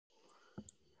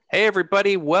Hey,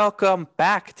 everybody, welcome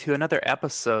back to another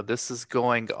episode. This is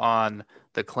going on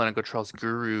the Clinical Trials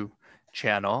Guru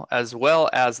channel, as well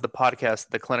as the podcast,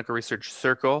 the Clinical Research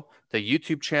Circle, the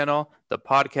YouTube channel, the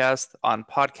podcast on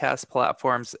podcast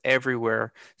platforms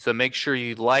everywhere. So make sure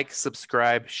you like,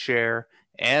 subscribe, share,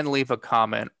 and leave a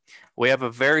comment. We have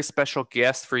a very special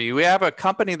guest for you. We have a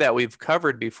company that we've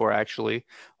covered before, actually,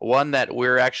 one that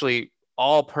we're actually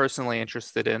all personally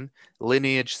interested in.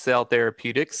 Lineage Cell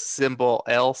Therapeutics, symbol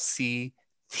LCTX.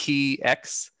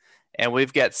 And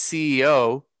we've got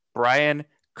CEO Brian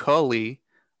Culley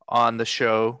on the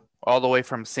show all the way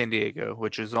from San Diego,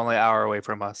 which is only an hour away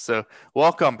from us. So,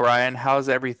 welcome, Brian. How's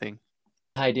everything?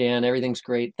 Hi, Dan. Everything's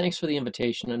great. Thanks for the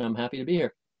invitation, and I'm happy to be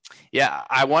here. Yeah,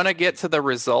 I want to get to the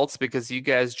results because you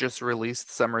guys just released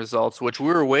some results, which we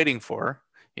were waiting for.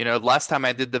 Last time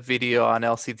I did the video on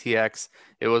LCTX,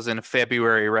 it was in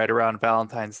February, right around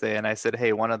Valentine's Day. And I said,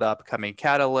 hey, one of the upcoming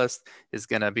catalysts is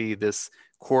going to be this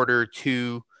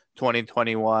Q2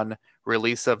 2021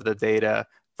 release of the data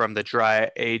from the dry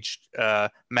age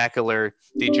macular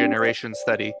degeneration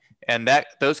study. And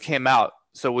those came out.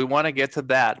 So we want to get to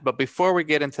that. But before we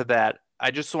get into that, I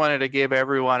just wanted to give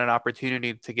everyone an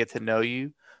opportunity to get to know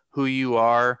you, who you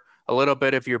are, a little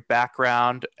bit of your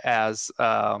background as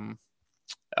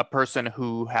a person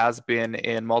who has been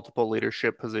in multiple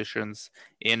leadership positions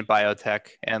in biotech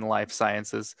and life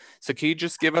sciences. So can you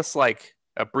just give us like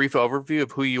a brief overview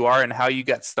of who you are and how you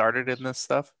got started in this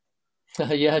stuff?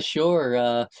 Yeah,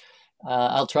 sure.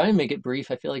 I'll try and make it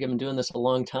brief. I feel like I've been doing this a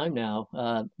long time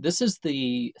now. This is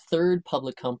the third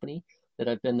public company that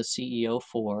I've been the CEO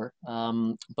for.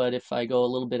 But if I go a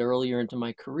little bit earlier into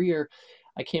my career,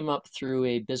 I came up through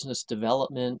a business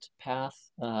development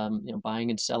path, buying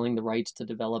and selling the rights to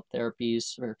develop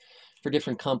therapies for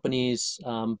different companies.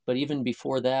 But even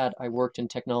before that, I worked in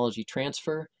technology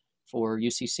transfer for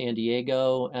UC San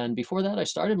Diego. And before that, I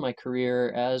started my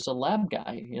career as a lab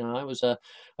guy. I was a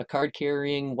card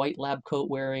carrying, white lab coat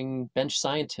wearing bench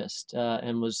scientist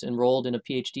and was enrolled in a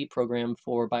PhD program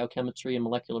for biochemistry and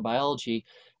molecular biology.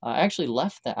 I actually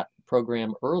left that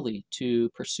program early to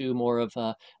pursue more of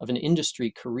an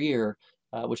industry career,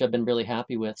 which I've been really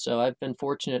happy with. So I've been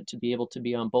fortunate to be able to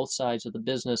be on both sides of the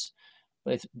business,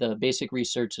 the basic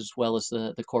research as well as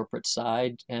the corporate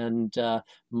side. And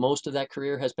most of that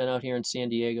career has been out here in San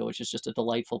Diego, which is just a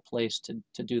delightful place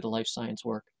to do the life science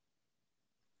work.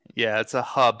 Yeah, it's a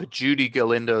hub. Judy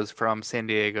Galindo's from San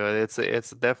Diego.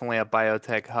 It's definitely a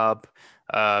biotech hub.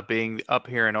 Being up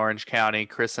here in Orange County,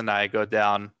 Chris and I go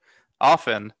down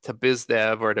often to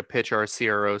BizDev or to pitch our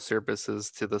CRO services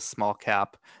to the small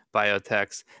cap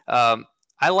biotechs.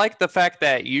 I like the fact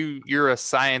that you're a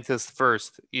scientist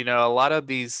first. A lot of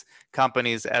these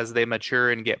companies, as they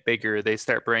mature and get bigger, they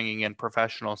start bringing in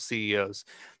professional CEOs,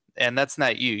 and that's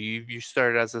not you. You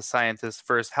started as a scientist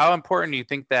first. How important do you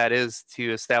think that is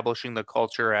to establishing the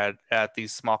culture at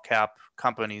these small cap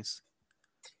companies?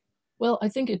 Well, I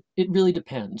think it really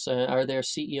depends. Are there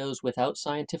CEOs without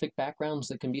scientific backgrounds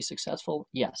that can be successful?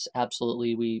 Yes,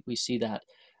 absolutely. We see that.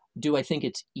 Do I think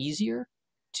it's easier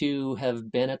to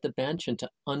have been at the bench and to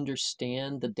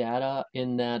understand the data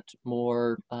in that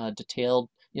more detailed,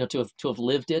 to have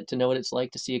lived it, to know what it's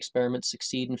like to see experiments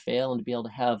succeed and fail, and to be able to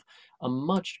have a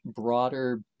much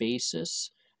broader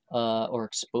basis or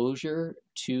exposure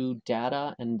to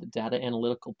data and the data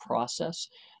analytical process?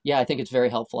 Yeah, I think it's very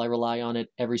helpful. I rely on it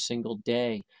every single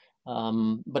day.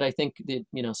 But I think that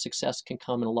success can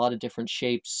come in a lot of different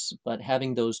shapes. But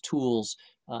having those tools,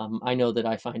 I know that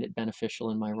I find it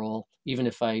beneficial in my role, even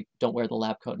if I don't wear the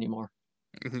lab coat anymore.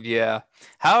 Yeah.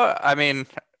 I mean,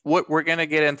 what we're going to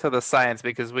get into the science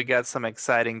because we got some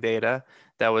exciting data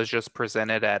that was just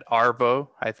presented at Arvo,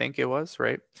 I think it was,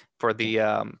 right? For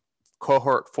Yeah. the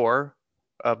cohort 4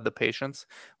 of the patients.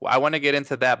 Well, I want to get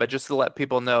into that, but just to let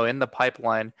people know, in the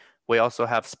pipeline, we also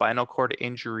have spinal cord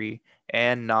injury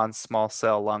and non-small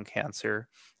cell lung cancer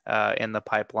in the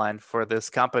pipeline for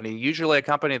this company. Usually, a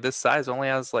company this size only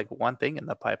has like one thing in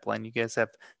the pipeline. You guys have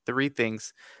three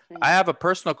things. I Right. have a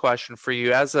personal question for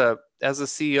you as a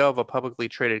CEO of a publicly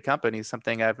traded company,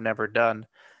 something I've never done.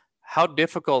 How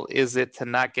difficult is it to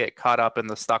not get caught up in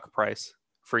the stock price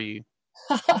for you?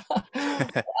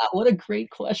 Wow, what a great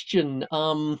question.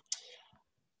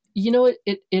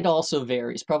 It also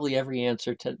varies. Probably every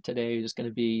answer to today is going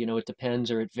to be, it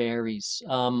depends or it varies.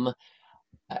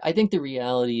 I think the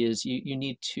reality is you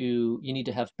need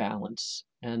to have balance.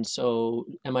 And so,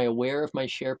 am I aware of my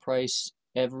share price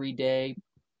every day?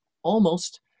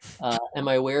 Almost. Am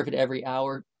I aware of it every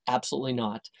hour? Absolutely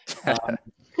not. Um,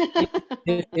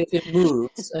 If it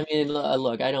moves, I mean,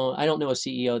 look, I don't know a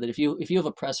CEO that if you have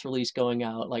a press release going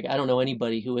out, like I don't know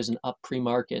anybody who isn't up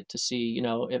pre-market to see,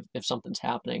 if something's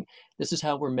happening. This is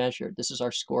how we're measured. This is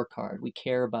our scorecard. We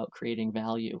care about creating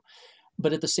value.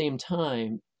 But at the same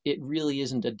time, it really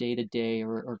isn't a day-to-day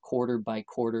or quarter by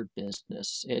quarter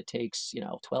business. It takes,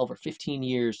 12 or 15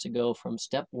 years to go from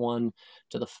step one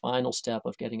to the final step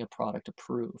of getting a product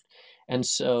approved. And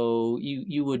so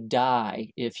you would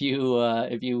die if you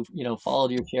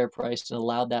followed your share price and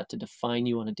allowed that to define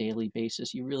you on a daily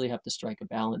basis. You really have to strike a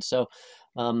balance. So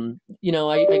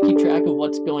I keep track of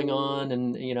what's going on,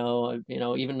 and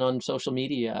even on social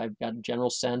media, I've got a general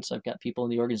sense. I've got people in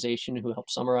the organization who help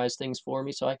summarize things for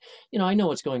me, so I know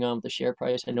what's going on with the share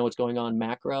price. I know what's going on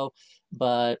macro,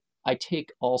 but I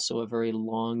take also a very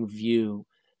long view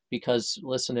because,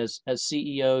 listen, as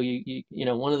CEO,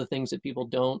 one of the things that people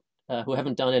don't who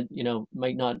haven't done it,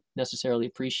 might not necessarily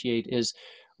appreciate is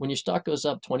when your stock goes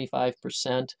up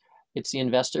 25%, it's the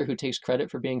investor who takes credit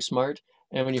for being smart.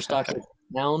 And when your stock goes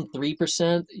down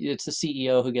 3%, it's the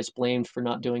CEO who gets blamed for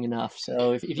not doing enough.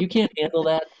 So if you can't handle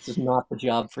that, this is not the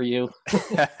job for you.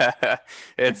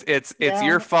 It's your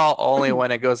Yeah. fault only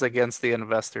when it goes against the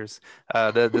investors.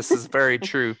 This is very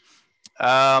true.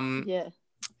 Um, Yeah.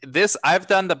 this I've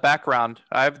done the background.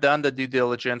 I've done the due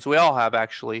diligence. We all have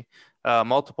actually,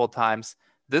 multiple times.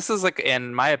 This is like,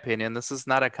 in my opinion, this is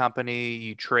not a company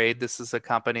you trade. This is a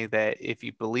company that if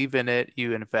you believe in it,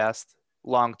 you invest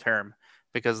long term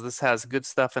because this has good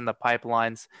stuff in the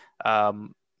pipelines,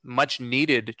 much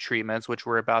needed treatments, which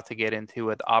we're about to get into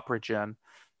with OpRegen.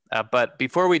 But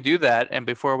before we do that, and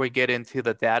before we get into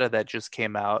the data that just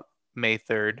came out May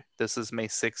 3rd, this is May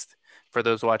 6th for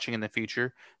those watching in the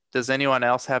future. Does anyone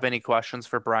else have any questions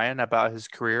for Brian about his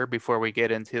career before we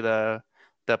get into the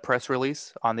press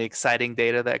release on the exciting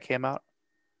data that came out?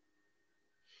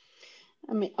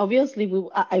 I mean, obviously,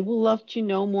 I would love to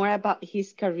know more about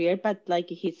his career, but like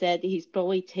he said, he's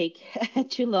probably take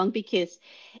too long because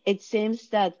it seems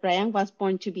that Brian was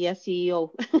born to be a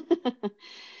CEO.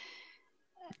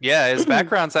 Yeah, his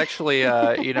background's actually,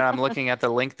 I'm looking at the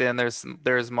LinkedIn.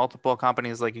 There's multiple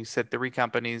companies, like you said, three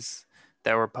companies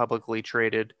that were publicly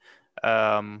traded.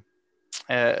 Um,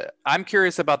 I'm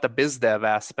curious about the biz dev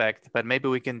aspect, but maybe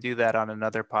we can do that on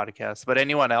another podcast. But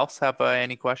anyone else have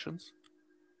any questions?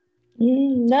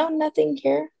 No, nothing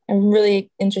here. I'm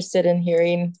really interested in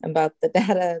hearing about the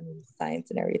data and science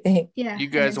and everything. Yeah, You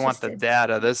I'm guys want the interested.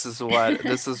 data. This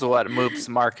is what moves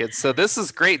markets. So this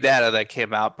is great data that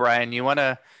came out. Brian, you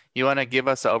wanna give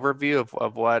us an overview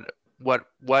of what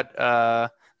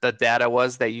the data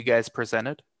was that you guys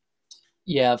presented?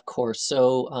 Yeah, of course.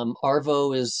 So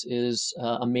Arvo is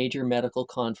a major medical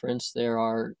conference. There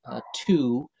are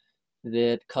two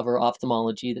that cover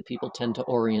ophthalmology that people tend to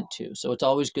orient to. So it's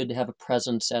always good to have a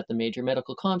presence at the major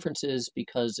medical conferences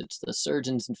because it's the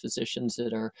surgeons and physicians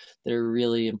that are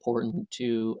really important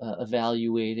to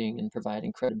evaluating and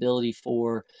providing credibility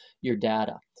for your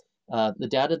data. The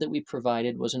data that we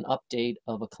provided was an update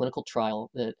of a clinical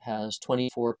trial that has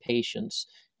 24 patients.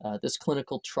 This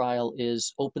clinical trial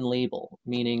is open label,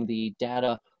 meaning the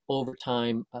data over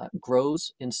time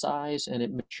grows in size and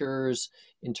it matures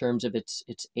in terms of its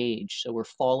age. So we're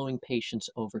following patients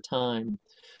over time.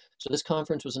 So this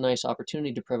conference was a nice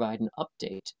opportunity to provide an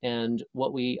update. And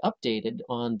what we updated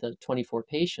on the 24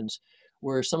 patients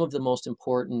were some of the most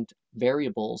important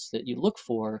variables that you look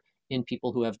for in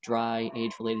people who have dry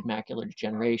age-related macular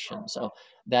degeneration. So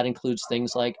that includes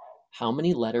things like how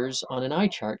many letters on an eye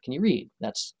chart can you read?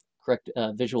 That's correct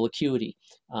visual acuity.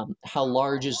 How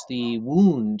large is the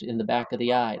wound in the back of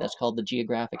the eye? That's called the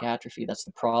geographic atrophy. That's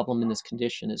the problem in this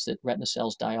condition, is that retina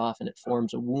cells die off and it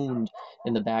forms a wound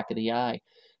in the back of the eye.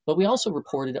 But we also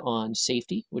reported on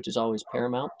safety, which is always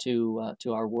paramount to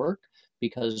our work,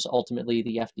 because ultimately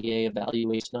the FDA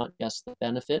evaluates not just the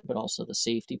benefit, but also the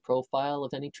safety profile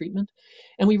of any treatment.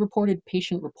 And we reported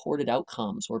patient-reported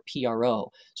outcomes, or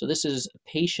PRO. So this is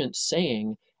patients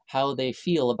saying how they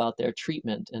feel about their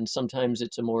treatment. And sometimes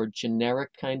it's a more generic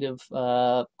kind of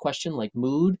question like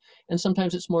mood, and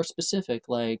sometimes it's more specific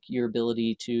like your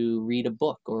ability to read a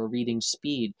book or reading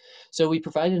speed. So we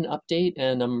provided an update,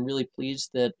 and I'm really pleased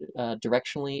that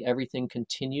directionally everything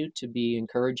continued to be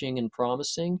encouraging and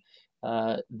promising.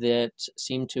 That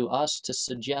seemed to us to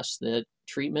suggest that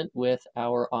treatment with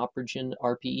our OpRegen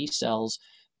RPE cells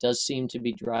does seem to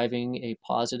be driving a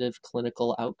positive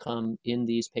clinical outcome in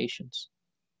these patients.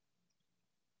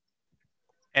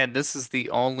 And this is the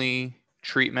only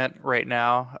treatment right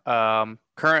now.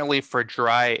 Currently for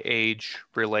dry age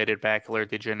related macular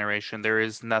degeneration, there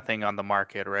is nothing on the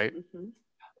market, right? Mhm.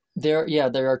 There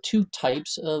are two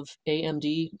types of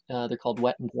AMD. They're called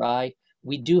wet and dry.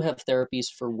 We do have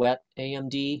therapies for wet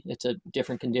AMD. It's a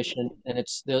different condition, and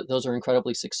those are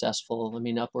incredibly successful. I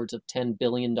mean, upwards of $10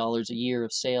 billion a year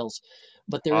of sales.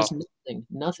 But there is Wow.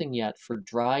 nothing yet for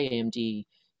dry AMD,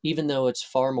 even though it's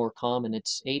far more common.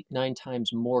 It's 8, 9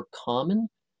 times more common,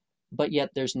 but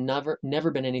yet there's never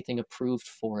been anything approved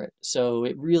for it. So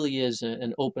it really is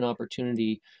an open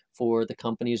opportunity for the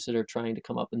companies that are trying to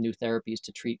come up with new therapies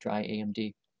to treat dry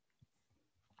AMD.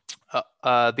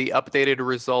 The updated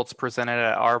results presented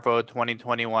at ARVO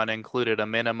 2021 included a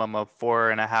minimum of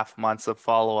 4.5 months of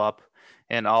follow-up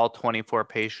in all 24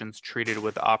 patients treated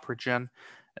with OpRegen.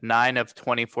 9 of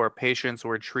 24 patients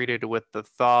were treated with the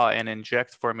thaw and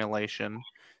inject formulation,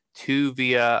 2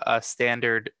 via a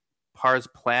standard pars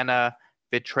plana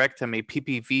vitrectomy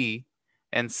PPV,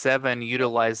 and 7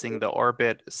 utilizing the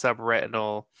Orbit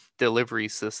subretinal delivery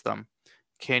system.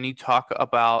 Can you talk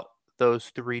about those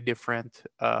 3 different,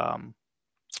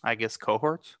 I guess,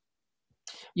 cohorts?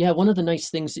 Yeah, one of the nice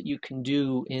things that you can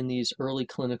do in these early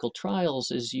clinical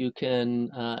trials is you can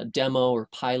demo or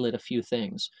pilot a few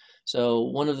things. So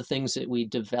one of the things that we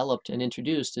developed and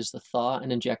introduced is the thaw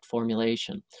and inject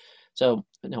formulation. So,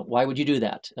 why would you do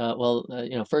that?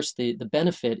 First, the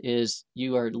benefit is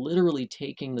you are literally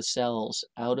taking the cells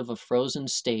out of a frozen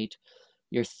state.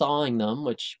 You're thawing them,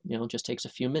 which just takes a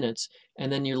few minutes,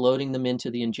 and then you're loading them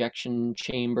into the injection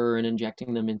chamber and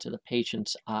injecting them into the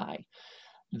patient's eye.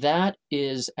 That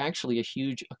is actually a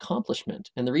huge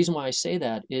accomplishment. And the reason why I say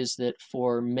that is that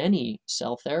for many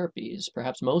cell therapies,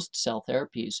 perhaps most cell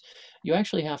therapies, you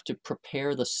actually have to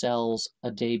prepare the cells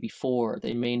a day before.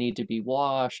 They may need to be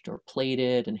washed or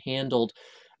plated and handled.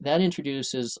 That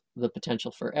introduces the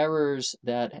potential for errors.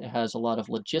 That has a lot of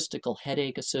logistical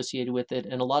headache associated with it.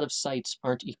 And a lot of sites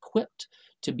aren't equipped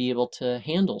to be able to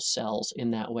handle cells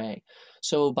in that way.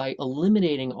 So by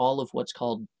eliminating all of what's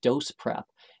called dose prep,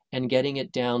 and getting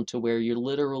it down to where you're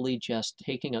literally just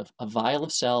taking a vial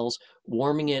of cells,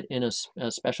 warming it in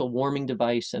a special warming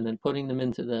device, and then putting them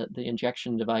into the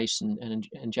injection device and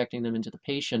injecting them into the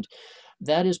patient,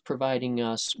 that is providing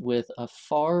us with a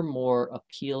far more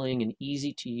appealing and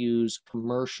easy to use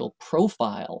commercial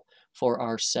profile for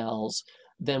our cells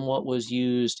than what was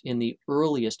used in the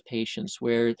earliest patients,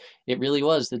 where it really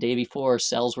was the day before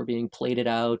cells were being plated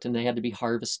out and they had to be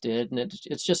harvested. And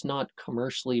it's just not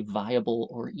commercially viable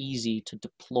or easy to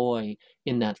deploy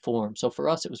in that form. So for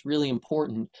us, it was really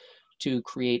important to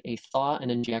create a thaw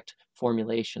and inject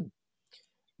formulation.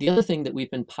 The other thing that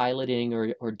we've been piloting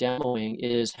or demoing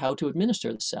is how to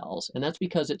administer the cells. And that's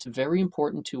because it's very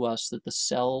important to us that the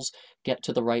cells get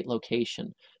to the right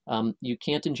location. You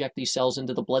can't inject these cells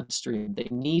into the bloodstream. They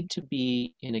need to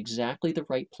be in exactly the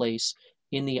right place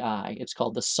in the eye. It's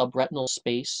called the subretinal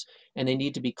space, and they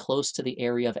need to be close to the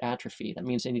area of atrophy. That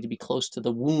means they need to be close to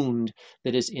the wound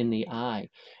that is in the eye.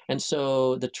 And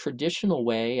so the traditional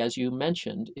way, as you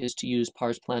mentioned, is to use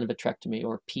pars plana vitrectomy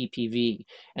or PPV.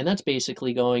 And that's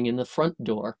basically going in the front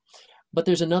door. But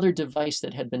there's another device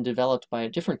that had been developed by a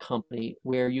different company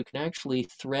where you can actually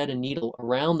thread a needle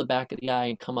around the back of the eye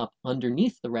and come up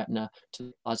underneath the retina to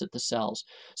deposit the cells.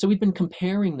 So we've been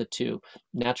comparing the two.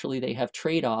 Naturally, they have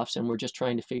trade-offs, and we're just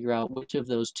trying to figure out which of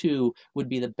those two would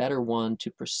be the better one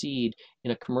to proceed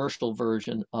in a commercial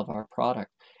version of our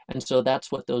product. And so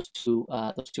that's what those two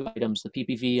items, the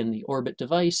PPV and the Orbit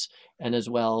device, and as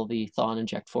well the thaw and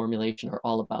inject formulation, are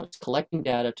all about. It's collecting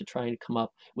data to try and come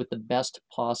up with the best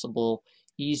possible,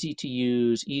 easy to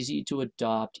use, easy to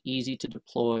adopt, easy to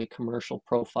deploy commercial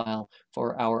profile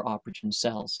for our OpRegen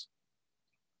cells.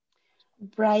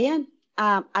 Brian,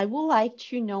 I would like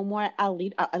to know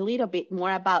a little bit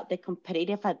more about the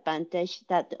competitive advantage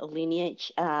that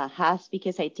Lineage has,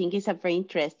 because I think it's a very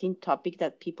interesting topic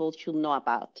that people should know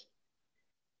about.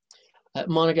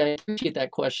 Monica, I appreciate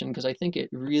that question because I think it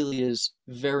really is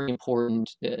very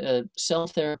important. Cell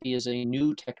therapy is a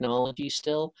new technology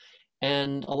still,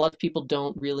 and a lot of people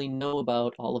don't really know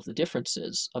about all of the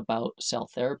differences about cell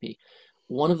therapy.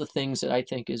 One of the things that I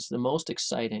think is the most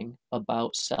exciting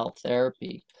about cell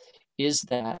therapy is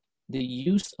that the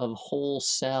use of whole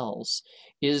cells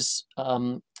is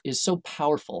so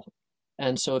powerful.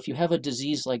 And so if you have a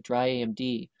disease like dry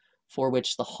AMD, for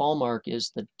which the hallmark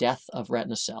is the death of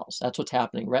retina cells, that's what's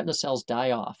happening. Retina cells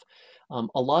die off.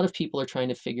 A lot of people are trying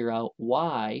to figure out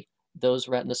why those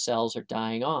retina cells are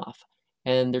dying off.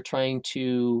 And they're trying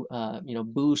to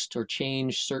boost or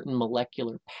change certain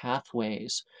molecular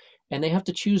pathways. And they have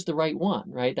to choose the right one,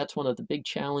 right? That's one of the big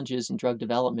challenges in drug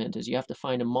development, is you have to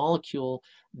find a molecule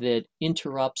that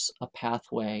interrupts a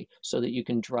pathway so that you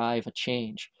can drive a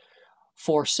change.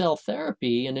 For cell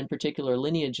therapy, and in particular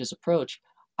Lineage's approach,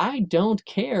 I don't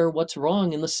care what's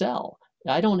wrong in the cell.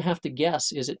 I don't have to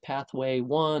guess, is it pathway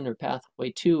 1 or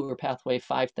pathway 2 or pathway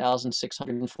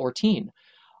 5614?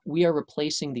 We are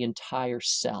replacing the entire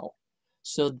cell.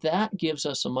 So that gives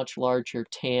us a much larger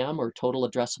TAM, or total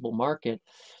addressable market,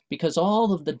 because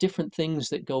all of the different things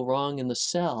that go wrong in the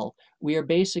cell, we are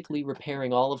basically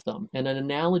repairing all of them. And an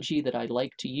analogy that I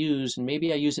like to use, and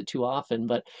maybe I use it too often,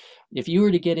 but if you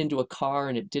were to get into a car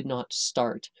and it did not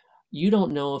start, you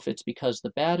don't know if it's because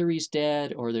the battery's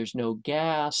dead, or there's no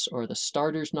gas, or the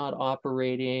starter's not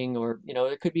operating, or,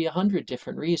 it could be 100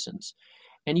 different reasons.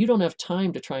 And you don't have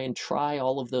time to try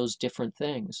all of those different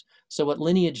things. So what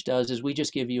Lineage does is we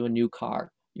just give you a new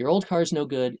car. Your old car is no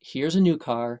good. Here's a new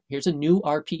car. Here's a new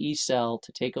RPE cell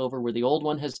to take over where the old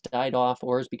one has died off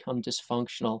or has become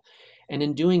dysfunctional. And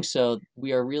in doing so,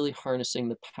 we are really harnessing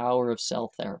the power of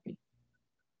cell therapy.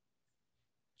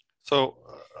 So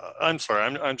I'm sorry,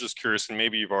 I'm just curious, and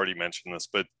maybe you've already mentioned this,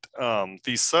 but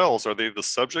these cells, are they the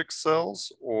subject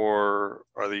cells, or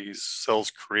are these cells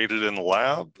created in the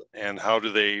lab? And how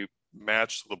do they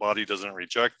match so the body doesn't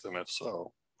reject them, if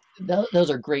so? Those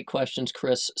are great questions,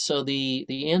 Chris. So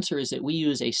the answer is that we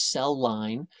use a cell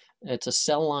line. It's a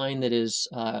cell line that is,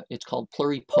 it's called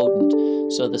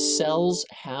pluripotent. So the cells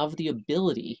have the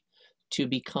ability to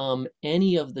become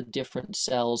any of the different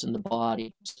cells in the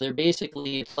body. So they're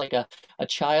basically, it's like a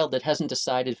child that hasn't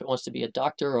decided if it wants to be a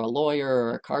doctor or a lawyer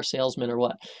or a car salesman or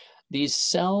what. These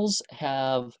cells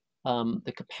have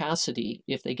the capacity,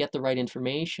 if they get the right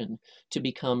information, to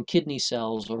become kidney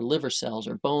cells or liver cells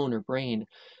or bone or brain.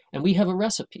 And we have a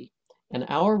recipe. And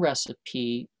our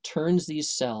recipe turns these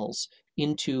cells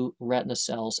into retina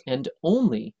cells, and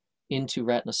only into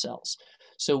retina cells.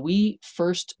 So we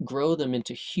first grow them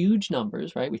into huge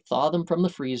numbers, right? We thaw them from the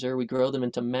freezer, we grow them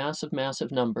into massive,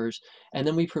 massive numbers, and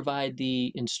then we provide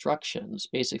the instructions.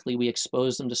 Basically, we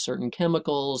expose them to certain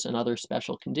chemicals and other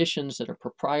special conditions that are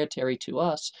proprietary to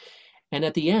us. And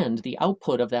at the end, the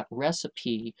output of that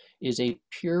recipe is a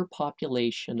pure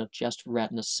population of just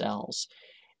retina cells.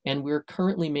 And we're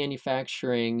currently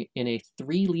manufacturing in a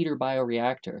 3-liter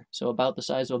bioreactor, so about the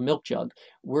size of a milk jug.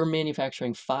 We're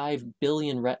manufacturing 5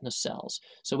 billion retina cells.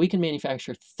 So we can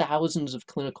manufacture thousands of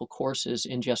clinical courses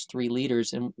in just 3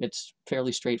 liters, and it's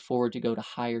fairly straightforward to go to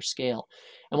higher scale.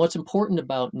 And what's important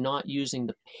about not using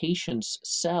the patient's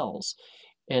cells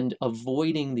and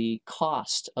avoiding the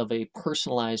cost of a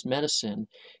personalized medicine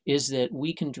is that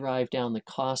we can drive down the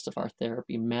cost of our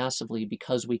therapy massively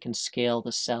because we can scale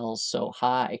the cells so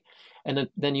high. And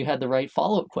then you had the right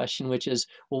follow-up question, which is,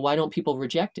 well, why don't people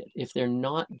reject it? If they're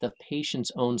not the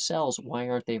patient's own cells, why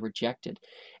aren't they rejected?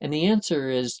 And the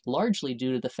answer is largely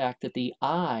due to the fact that the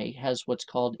eye has what's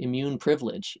called immune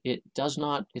privilege. It's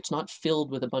not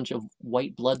filled with a bunch of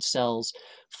white blood cells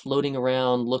floating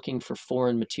around looking for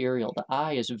foreign material. The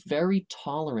eye is very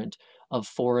tolerant of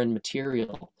foreign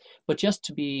material. But just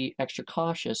to be extra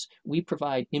cautious, we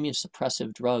provide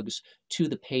immunosuppressive drugs to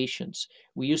the patients.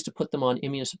 We used to put them on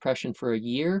immunosuppression for a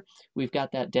year. We've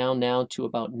got that down now to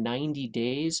about 90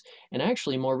 days. And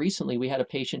actually, more recently, we had a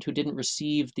patient who didn't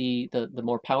receive the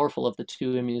more powerful of the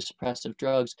 2 immunosuppressive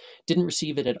drugs, didn't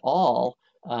receive it at all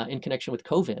in connection with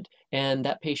COVID. And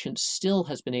that patient still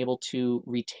has been able to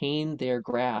retain their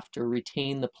graft or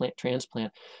retain the plant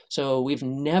transplant. So we've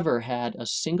never had a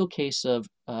single case of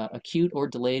acute or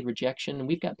delayed rejection. And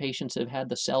we've got patients that have had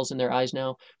the cells in their eyes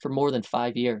now for more than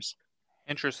 5 years.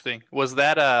 Interesting. Was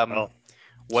that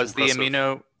was the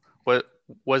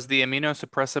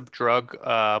immunosuppressive drug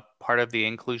part of the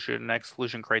inclusion and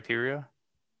exclusion criteria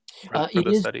for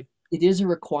the study? It is a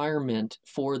requirement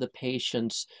for the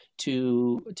patients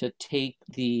to take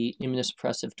the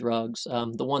immunosuppressive drugs.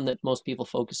 The one that most people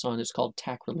focus on is called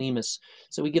tacrolimus.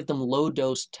 So we give them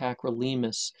low-dose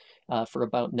tacrolimus for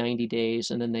about 90 days,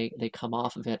 and then they come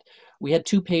off of it. We had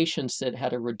 2 patients that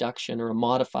had a reduction or a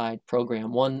modified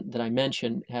program. One that I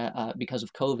mentioned because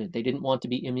of COVID. They didn't want to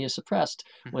be immunosuppressed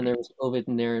when there was COVID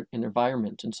in their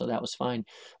environment, and so that was fine.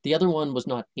 The other one was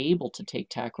not able to take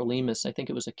tacrolimus. I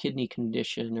think it was a kidney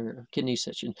condition or kidney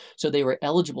situation. So they were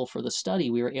eligible for the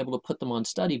study. We were able to put them on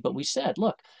study, but we said,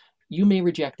 look, you may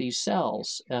reject these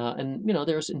cells. And,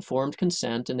 there's informed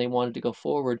consent and they wanted to go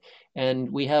forward.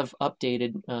 And we have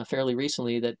updated fairly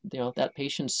recently that, that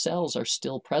patient's cells are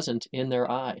still present in their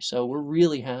eye. So we're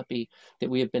really happy that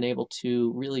we have been able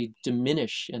to really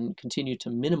diminish and continue to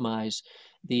minimize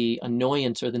the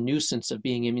annoyance or the nuisance of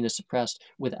being immunosuppressed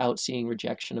without seeing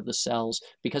rejection of the cells,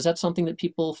 because that's something that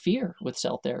people fear with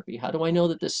cell therapy. How do I know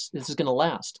that this is going to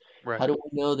last? Right. How do I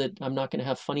know that I'm not going to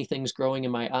have funny things growing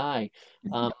in my eye?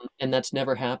 And that's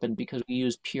never happened because we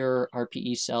use pure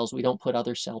RPE cells. We don't put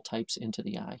other cell types into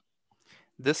the eye.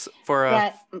 This for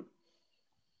a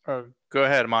Yeah. go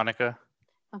ahead, Monica.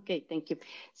 Okay, thank you.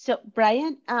 So,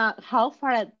 Brian, how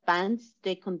far advanced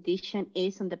the condition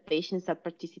is on the patients that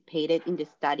participated in the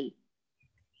study?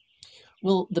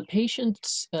 Well, the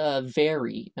patients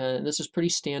vary. This is pretty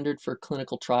standard for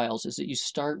clinical trials, is that you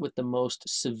start with the most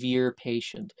severe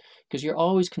patient because you're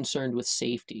always concerned with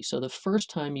safety. So the first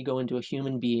time you go into a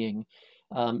human being,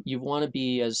 you want to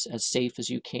be as safe as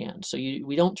you can. So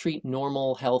we don't treat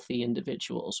normal, healthy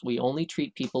individuals. We only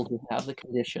treat people who have the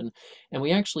condition. And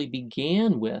we actually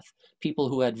began with people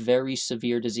who had very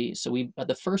severe disease. So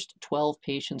the first 12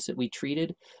 patients that we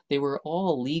treated, they were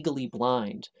all legally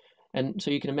blind. And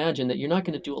so you can imagine that you're not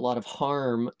going to do a lot of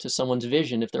harm to someone's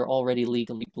vision if they're already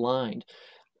legally blind.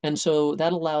 And so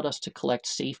that allowed us to collect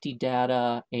safety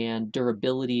data and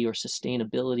durability or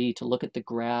sustainability, to look at the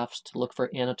graphs, to look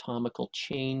for anatomical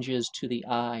changes to the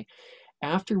eye.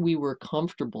 After we were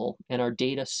comfortable, and our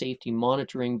data safety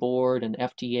monitoring board and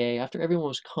FDA, after everyone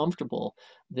was comfortable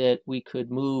that we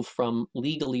could move from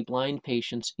legally blind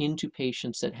patients into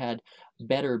patients that had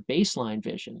better baseline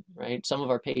vision, right? Some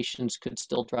of our patients could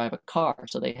still drive a car,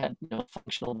 so they had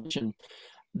functional vision.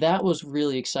 That was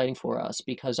really exciting for us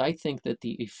because I think that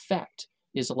the effect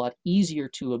is a lot easier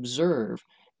to observe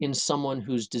in someone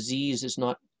whose disease is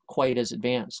not quite as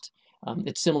advanced.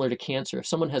 It's similar to cancer. If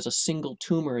someone has a single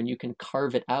tumor and you can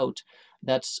carve it out,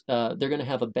 they're going to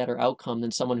have a better outcome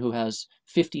than someone who has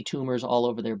 50 tumors all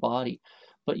over their body.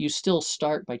 But you still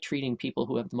start by treating people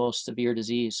who have the most severe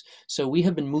disease. So we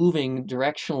have been moving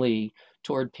directionally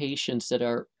toward patients that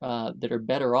are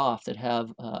better off, that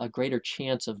have a greater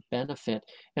chance of benefit.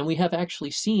 And we have actually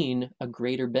seen a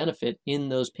greater benefit in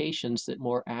those patients that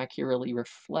more accurately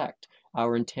reflect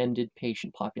our intended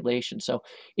patient population. So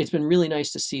it's been really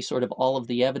nice to see sort of all of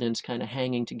the evidence kind of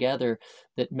hanging together,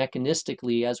 that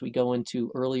mechanistically, as we go into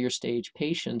earlier stage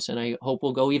patients, and I hope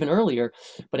we'll go even earlier,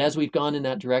 but as we've gone in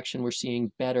that direction, we're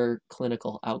seeing better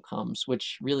clinical outcomes,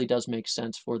 which really does make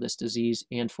sense for this disease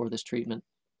and for this treatment.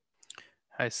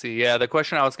 I see. Yeah, the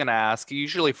question I was going to ask,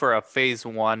 usually for a phase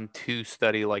 1-2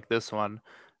 study like this one,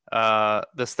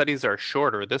 the studies are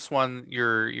shorter. This one,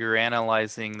 you're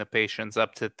analyzing the patients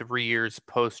up to 3 years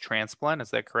post-transplant.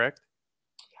 Is that correct?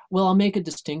 Well, I'll make a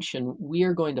distinction. We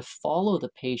are going to follow the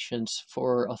patients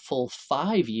for a full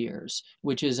 5 years,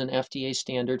 which is an FDA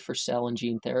standard for cell and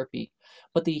gene therapy.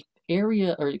 But the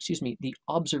the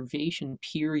observation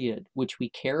period which we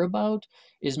care about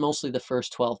is mostly the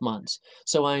first 12 months.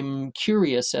 So I'm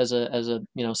curious, as a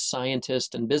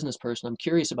scientist and business person, I'm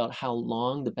curious about how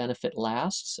long the benefit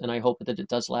lasts, and I hope that it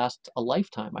does last a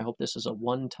lifetime. I hope this is a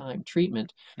one-time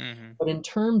treatment. Mm-hmm. But in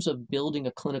terms of building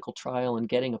a clinical trial and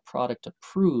getting a product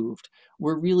approved,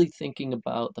 we're really thinking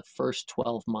about the first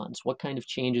 12 months. What kind of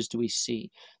changes do we see?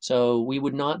 So we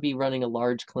would not be running a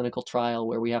large clinical trial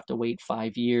where we have to wait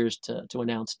 5 years to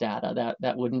announce data.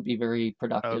 That wouldn't be very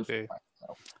productive. Okay.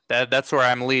 That's where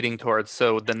I'm leading towards.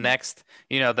 So the next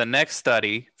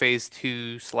study, phase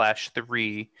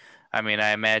 2/3, I mean,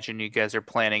 I imagine you guys are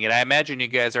planning it. I imagine you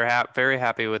guys are very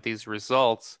happy with these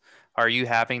results. Are you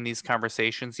having these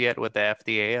conversations yet with the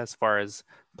FDA as far as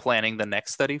planning the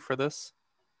next study for this?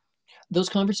 Those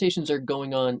conversations are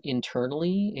going on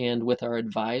internally and with our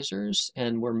advisors,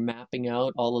 and we're mapping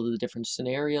out all of the different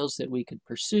scenarios that we could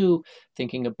pursue,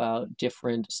 thinking about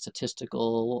different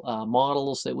statistical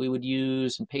models that we would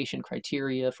use and patient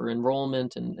criteria for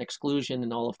enrollment and exclusion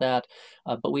and all of that.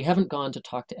 But we haven't gone to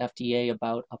talk to FDA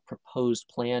about a proposed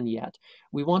plan yet.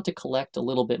 We want to collect a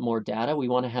little bit more data. We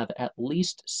want to have at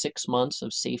least 6 months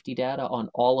of safety data on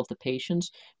all of the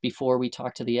patients before we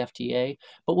talk to the FDA.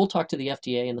 But we'll talk to the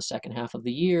FDA in the second half of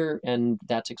the year, and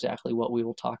that's exactly what we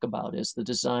will talk about, is the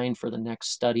design for the next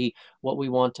study, what we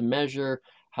want to measure,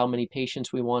 how many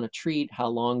patients we want to treat, how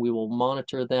long we will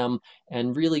monitor them,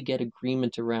 and really get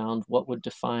agreement around what would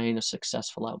define a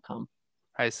successful outcome.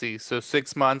 I see. So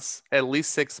 6 months, at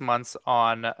least 6 months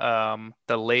on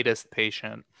the latest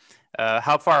patient.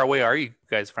 How far away are you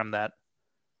guys from that?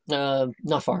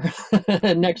 Not far.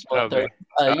 Next month. Okay.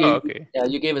 Okay.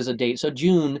 You gave us a date. So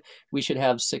June, we should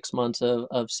have 6 months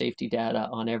of safety data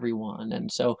on everyone. And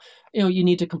so, you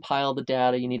need to compile the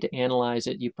data, you need to analyze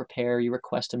it, you prepare, you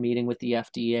request a meeting with the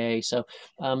FDA. So,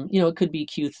 it could be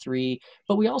Q3,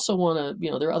 but we also want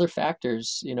to, there are other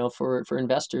factors, for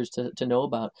investors to know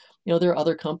about. There are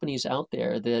other companies out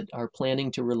there that are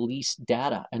planning to release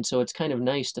data. And so it's kind of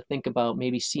nice to think about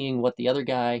maybe seeing what the other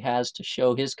guy has to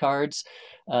show his cards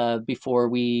before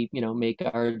we, make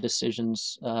our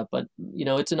decisions. But,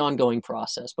 it's an ongoing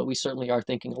process, but we certainly are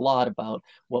thinking a lot about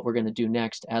what we're going to do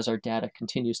next as our data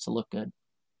continues to look good.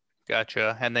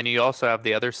 Gotcha. And then you also have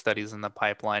the other studies in the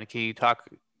pipeline.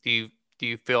 Do do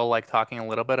you feel like talking a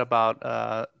little bit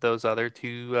about those other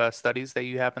two studies that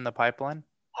you have in the pipeline?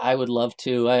 I would love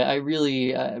to. I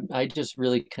really, I just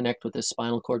really connect with this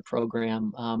spinal cord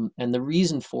program. And the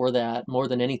reason for that, more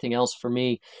than anything else for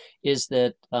me, is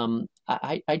that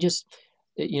I just,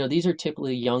 these are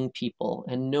typically young people,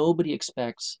 and nobody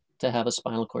expects to have a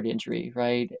spinal cord injury,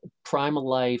 right? Prime of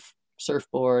life,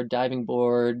 surfboard, diving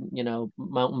board,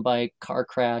 mountain bike, car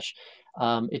crash.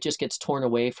 It just gets torn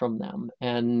away from them,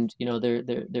 and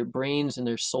their brains and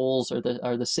their souls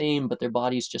are the same, but their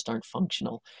bodies just aren't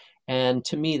functional. And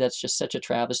to me, that's just such a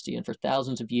travesty. And for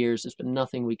thousands of years, there's been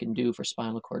nothing we can do for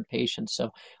spinal cord patients.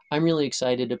 So I'm really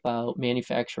excited about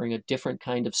manufacturing a different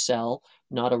kind of cell,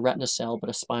 not a retina cell, but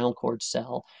a spinal cord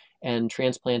cell, and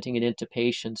transplanting it into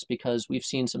patients, because we've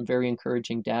seen some very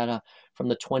encouraging data from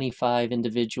the 25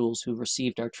 individuals who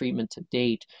received our treatment to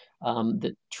date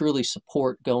that truly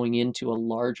support going into a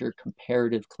larger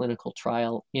comparative clinical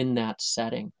trial in that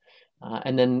setting.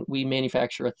 And then we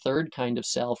manufacture a third kind of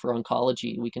cell for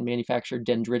oncology. We can manufacture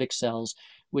dendritic cells,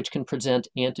 which can present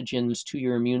antigens to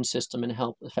your immune system and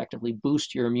help effectively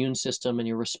boost your immune system and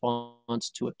your response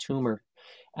to a tumor.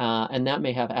 And that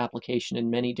may have application in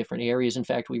many different areas. In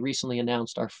fact, we recently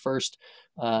announced our first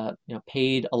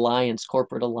paid alliance,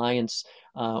 corporate alliance,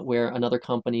 where another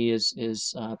company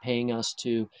is paying us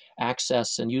to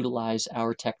access and utilize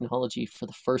our technology for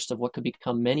the first of what could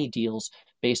become many deals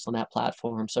based on that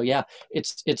platform. So yeah,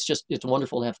 it's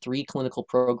wonderful to have 3 clinical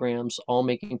programs, all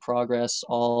making progress,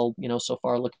 all so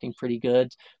far looking pretty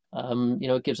good.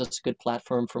 It gives us a good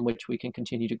platform from which we can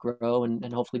continue to grow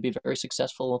and hopefully be very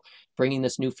successful bringing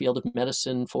this new field of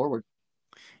medicine forward.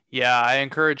 Yeah, I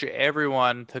encourage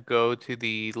everyone to go to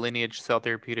the Lineage Cell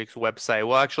Therapeutics website.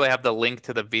 We'll actually have the link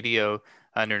to the video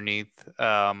underneath.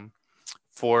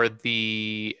 For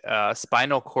the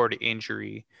spinal cord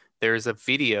injury, there's a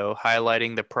video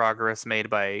highlighting the progress made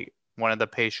by one of the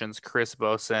patients, Chris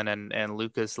Boson and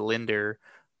Lucas Linder,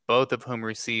 both of whom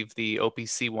received the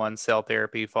OPC1 cell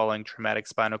therapy following traumatic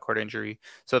spinal cord injury.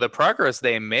 So the progress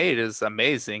they made is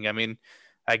amazing. I mean,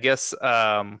 I guess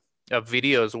a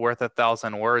video is worth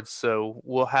 1,000 words. So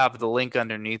we'll have the link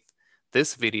underneath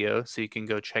this video so you can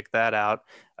go check that out.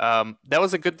 That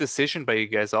was a good decision by you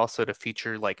guys also to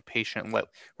feature like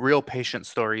real patient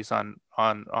stories on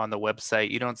the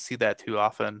website. You don't see that too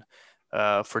often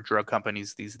for drug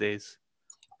companies these days.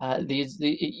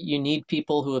 You need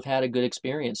people who have had a good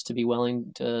experience to be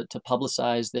willing to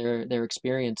publicize their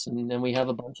experience, and we have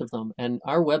a bunch of them. And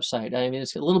our website, I mean,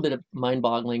 it's a little bit of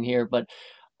mind-boggling here, but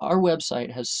our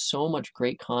website has so much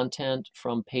great content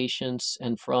from patients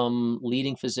and from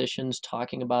leading physicians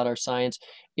talking about our science.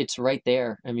 It's right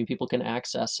there. I mean, people can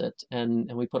access it,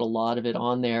 and we put a lot of it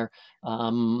on there.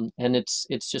 And it's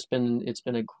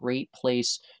been a great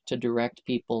place to direct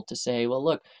people to say, well,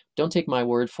 look, don't take my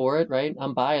word for it, right?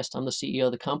 I'm biased. I'm the CEO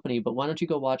of the company, but why don't you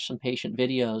go watch some patient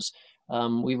videos?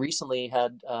 We recently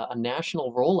had a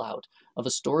national rollout of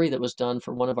a story that was done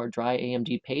for one of our dry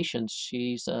AMD patients.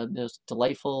 She's this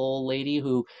delightful lady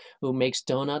who makes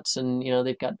donuts, and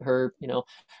they've got her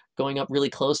going up really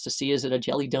close to see, is it a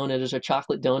jelly donut, is it a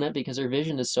chocolate donut, because her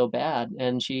vision is so bad.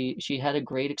 And she had a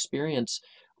great experience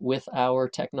with our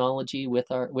technology, with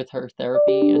her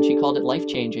therapy, and she called it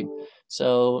life-changing.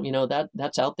 So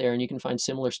that's out there, and you can find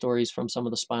similar stories from some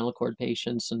of the spinal cord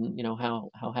patients, and how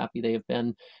happy they have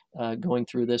been going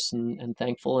through this, and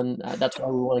thankful. And that's why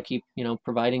we want to keep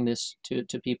providing this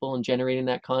to people and generating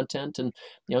that content, and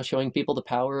showing people the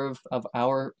power of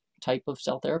our type of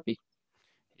cell therapy.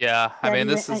 Yeah, I mean,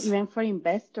 this is even for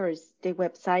investors, the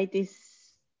website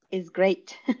is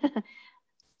great.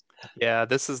 Yeah,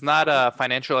 this is not a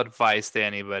financial advice to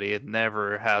anybody. It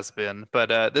never has been.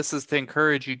 But this is to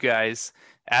encourage you guys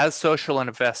as social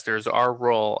investors. Our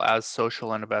role as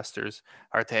social investors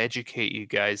are to educate you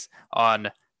guys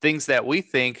on things that we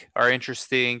think are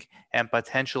interesting and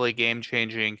potentially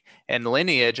game-changing. And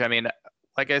Lineage, I mean,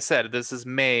 like I said, this is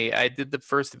May. I did the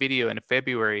first video in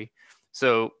February.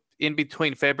 So in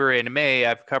between February and May,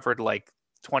 I've covered like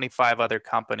 25 other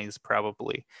companies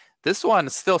probably. This one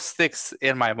still sticks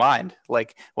in my mind.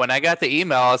 Like when I got the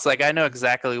email, I was like, I know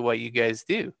exactly what you guys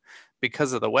do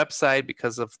because of the website,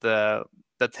 because of the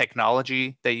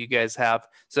technology that you guys have.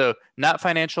 So not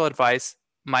financial advice.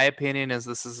 My opinion is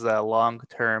this is a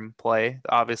long-term play,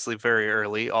 obviously very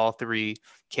early. All 3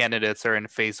 candidates are in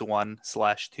phase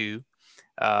 1/2.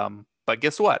 But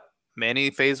guess what? Many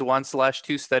phase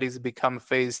 1/2 studies become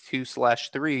phase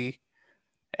 2/3,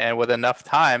 and with enough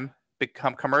time,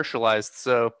 become commercialized.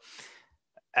 So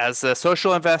as a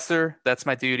social investor, that's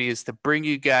my duty, is to bring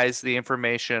you guys the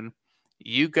information.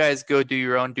 You guys go do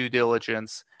your own due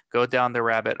diligence, go down the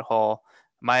rabbit hole.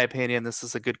 my opinion, this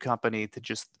is a good company to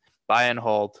just buy and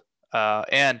hold.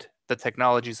 And the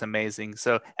technology is amazing.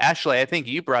 So Ashley, I think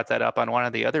you brought that up on one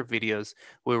of the other videos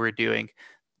we were doing.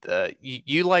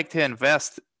 You like to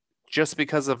invest just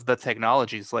because of the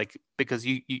technologies, like because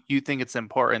you think it's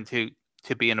important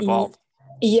to be involved.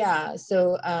 Yeah.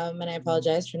 So, and I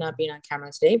apologize for not being on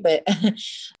camera today, but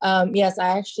yes,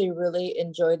 I actually really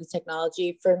enjoy the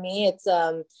technology. For me, it's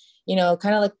you know,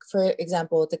 kind of like, for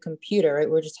example, with the computer, right?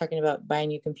 We're just talking about buying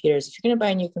new computers. If you're going to buy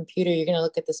a new computer, you're going to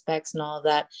look at the specs and all of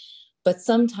that. But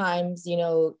sometimes, you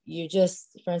know, you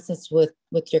just, for instance, with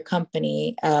your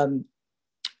company,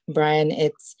 Brian,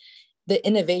 it's the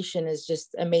innovation is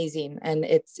just amazing, and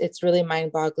it's really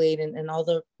mind-boggling, and all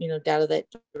the, you know, data, that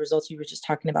the results you were just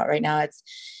talking about right now, it's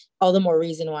all the more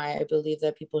reason why I believe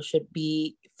that people should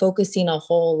be focusing a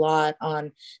whole lot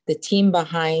on the team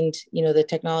behind, you know, the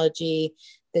technology,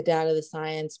 the data, the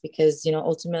science, because, you know,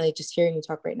 ultimately, just hearing you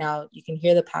talk right now, you can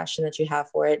hear the passion that you have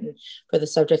for it and for the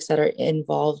subjects that are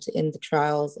involved in the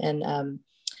trials. And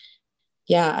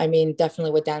yeah, I mean,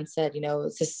 definitely what Dan said, you know,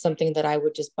 this is something that I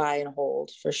would just buy and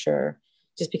hold for sure,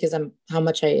 just because how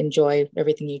much I enjoy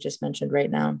everything you just mentioned right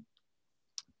now.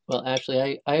 Well,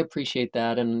 Ashley, I appreciate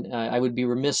that, and I would be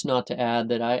remiss not to add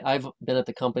that I've been at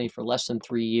the company for less than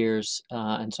 3 years,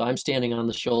 and so I'm standing on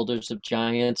the shoulders of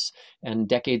giants and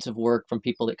decades of work from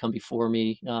people that come before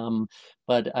me.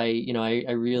 But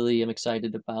I really am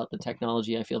excited about the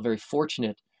technology. I feel very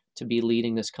fortunate to be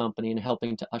leading this company and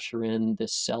helping to usher in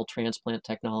this cell transplant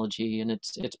technology, and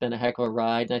it's been a heck of a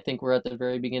ride, and I think we're at the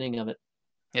very beginning of it.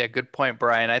 Yeah, good point,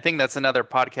 Brian. I think that's another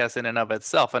podcast in and of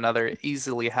itself, another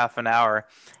easily half an hour.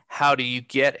 How do you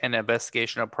get an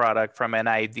investigational product from an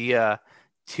idea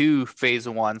to phase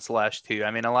 1/2?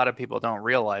 I mean, a lot of people don't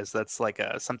realize that's like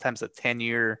sometimes a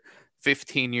 10-year,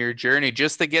 15-year journey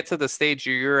just to get to the stage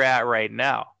you're at right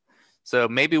now. So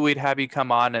maybe we'd have you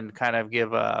come on and kind of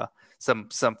give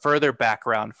some further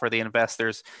background for the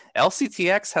investors.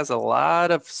 LCTX has a lot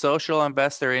of social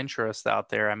investor interest out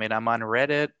there. I mean, I'm on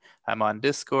Reddit. I'm on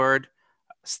Discord,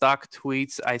 stock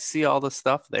tweets. I see all the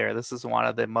stuff there. This is one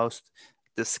of the most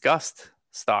discussed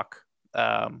stock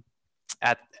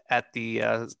at at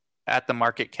the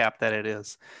market cap that it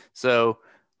is. So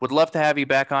would love to have you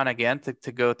back on again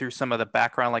to go through some of the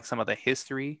background, like some of the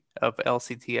history of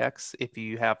LCTX, if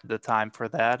you have the time for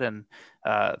that. And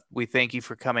we thank you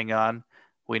for coming on.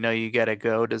 We know you got to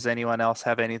go. Does anyone else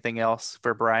have anything else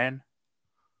for Brian?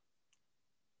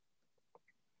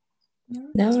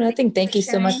 No, nothing. Thank you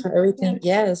so much for everything.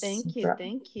 Yes. Thank you.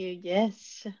 Thank you.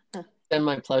 Yes. It's been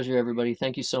my pleasure, everybody.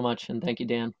 Thank you so much. And thank you,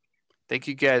 Dan. Thank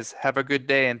you, guys. Have a good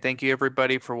day. And thank you,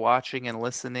 everybody, for watching and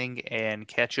listening. And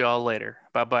catch you all later.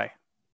 Bye-bye.